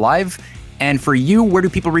tntradio.live. And for you, where do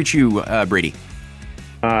people reach you, Brady?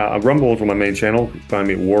 Rumble is on my main channel. Find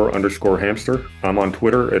me at war_hamster. I'm on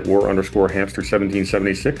Twitter at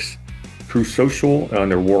war_hamster1776. True Social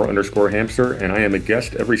under war_hamster. And I am a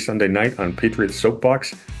guest every Sunday night on Patriot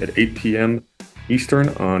Soapbox at 8 p.m. Eastern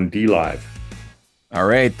on DLive. All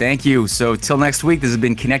right. Thank you. So till next week, this has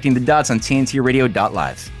been Connecting the Dots on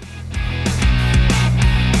tntradio.live.